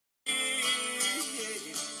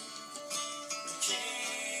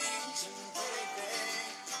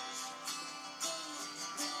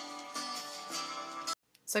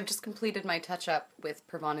So I've just completed my touch-up with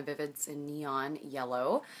Pravana Vivids in Neon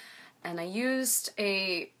Yellow, and I used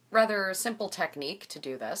a rather simple technique to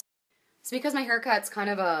do this. So because my haircut's kind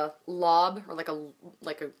of a lob, or like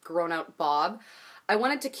a grown-out bob, I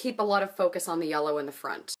wanted to keep a lot of focus on the yellow in the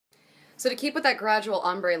front. So to keep with that gradual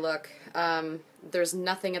ombre look, there's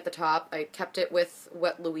nothing at the top. I kept it with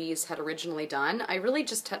what Louise had originally done. I really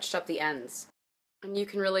just touched up the ends. And you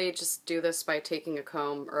can really just do this by taking a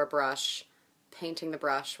comb or a brush, painting the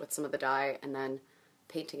brush with some of the dye, and then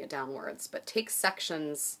painting it downwards. But take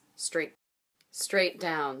sections straight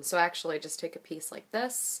down. So actually just take a piece like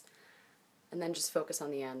this, and then just focus on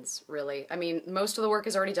the ends, really. I mean, most of the work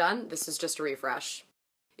is already done. This is just a refresh.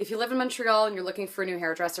 If you live in Montreal and you're looking for a new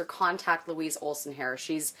hairdresser, contact Louise Olson Hair.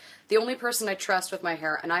 She's the only person I trust with my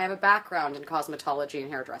hair, and I have a background in cosmetology and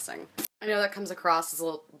hairdressing. I know that comes across as a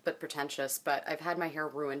little bit pretentious, but I've had my hair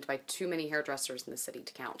ruined by too many hairdressers in the city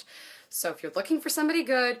to count. So if you're looking for somebody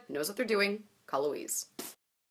good, knows what they're doing, call Louise.